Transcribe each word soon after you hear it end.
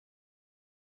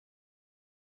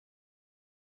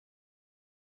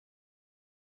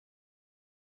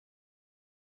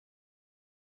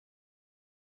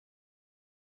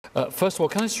First of all,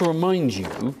 can I just remind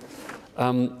you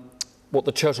what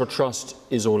the Churchill Trust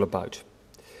is all about?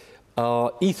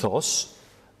 Our ethos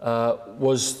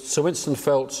was Sir Winston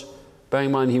felt, bearing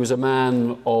in mind he was a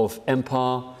man of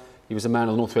empire, he was a man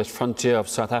of the northwest frontier of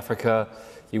South Africa,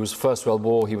 he was First World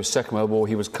War, he was Second World War,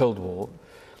 he was Cold War.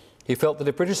 He felt that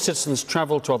if British citizens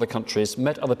travelled to other countries,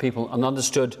 met other people and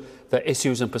understood their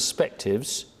issues and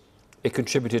perspectives, it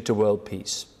contributed to world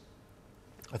peace.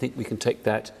 I think we can take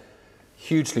that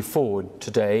hugely forward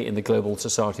today in the global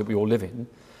society we all live in.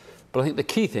 But I think the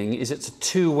key thing is it's a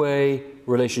two-way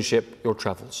relationship, your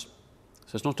travels.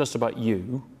 So it's not just about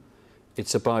you,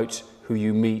 it's about who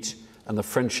you meet and the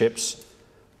friendships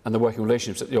and the working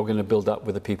relationships that you're going to build up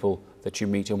with the people that you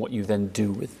meet and what you then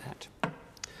do with that.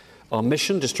 Our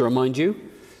mission, just to remind you,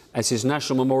 as his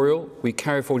national memorial, we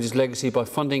carry forward his legacy by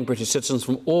funding British citizens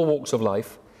from all walks of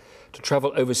life to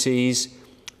travel overseas,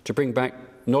 to bring back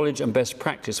knowledge and best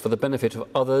practice for the benefit of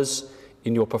others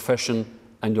in your profession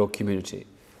and your community.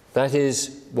 That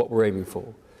is what we're aiming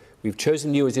for. We've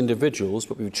chosen you as individuals,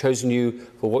 but we've chosen you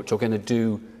for what you're going to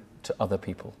do to other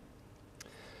people.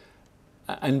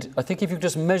 And I think if you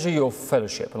just measure your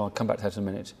fellowship, and I'll come back to that in a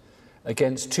minute,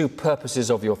 against two purposes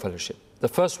of your fellowship. The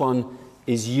first one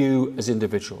is you as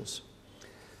individuals.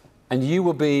 And you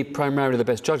will be primarily the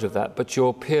best judge of that, but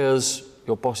your peers,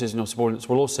 your bosses and your subordinates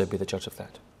will also be the judge of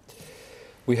that.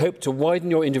 We hope to widen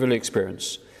your individual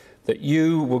experience, that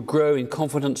you will grow in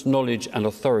confidence, knowledge and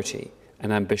authority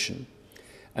and ambition,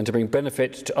 and to bring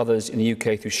benefit to others in the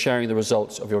UK through sharing the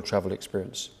results of your travel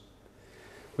experience.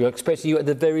 We are expecting you at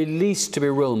the very least to be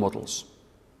role models,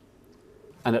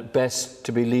 and at best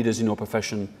to be leaders in your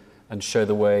profession and show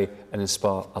the way and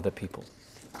inspire other people.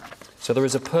 So there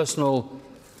is a personal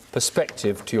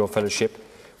perspective to your fellowship,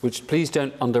 which please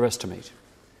don't underestimate.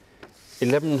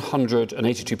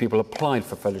 1,182 people applied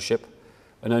for fellowship,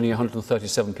 and only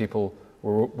 137 people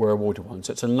were awarded one.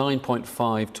 So it's a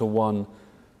 9.5 to 1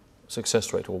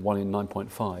 success rate, or 1 in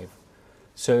 9.5.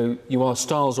 So you are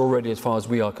stars already as far as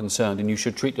we are concerned, and you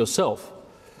should treat yourself,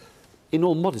 in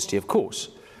all modesty of course,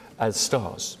 as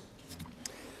stars.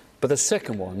 But the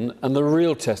second one, and the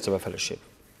real test of a fellowship,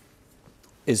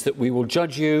 is that we will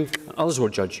judge you, and others will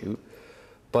judge you,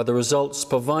 by the results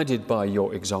provided by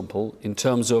your example in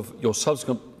terms of your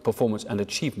subsequent performance and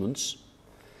achievements,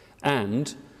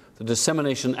 and the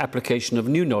dissemination and application of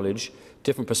new knowledge,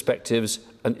 different perspectives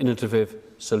and innovative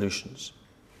solutions.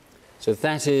 So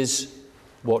that is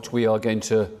what we are going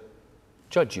to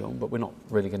judge you on, but we're not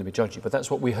really going to be judging. But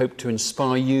that's what we hope to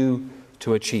inspire you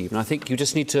to achieve. And I think you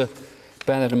just need to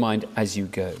bear that in mind as you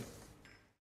go.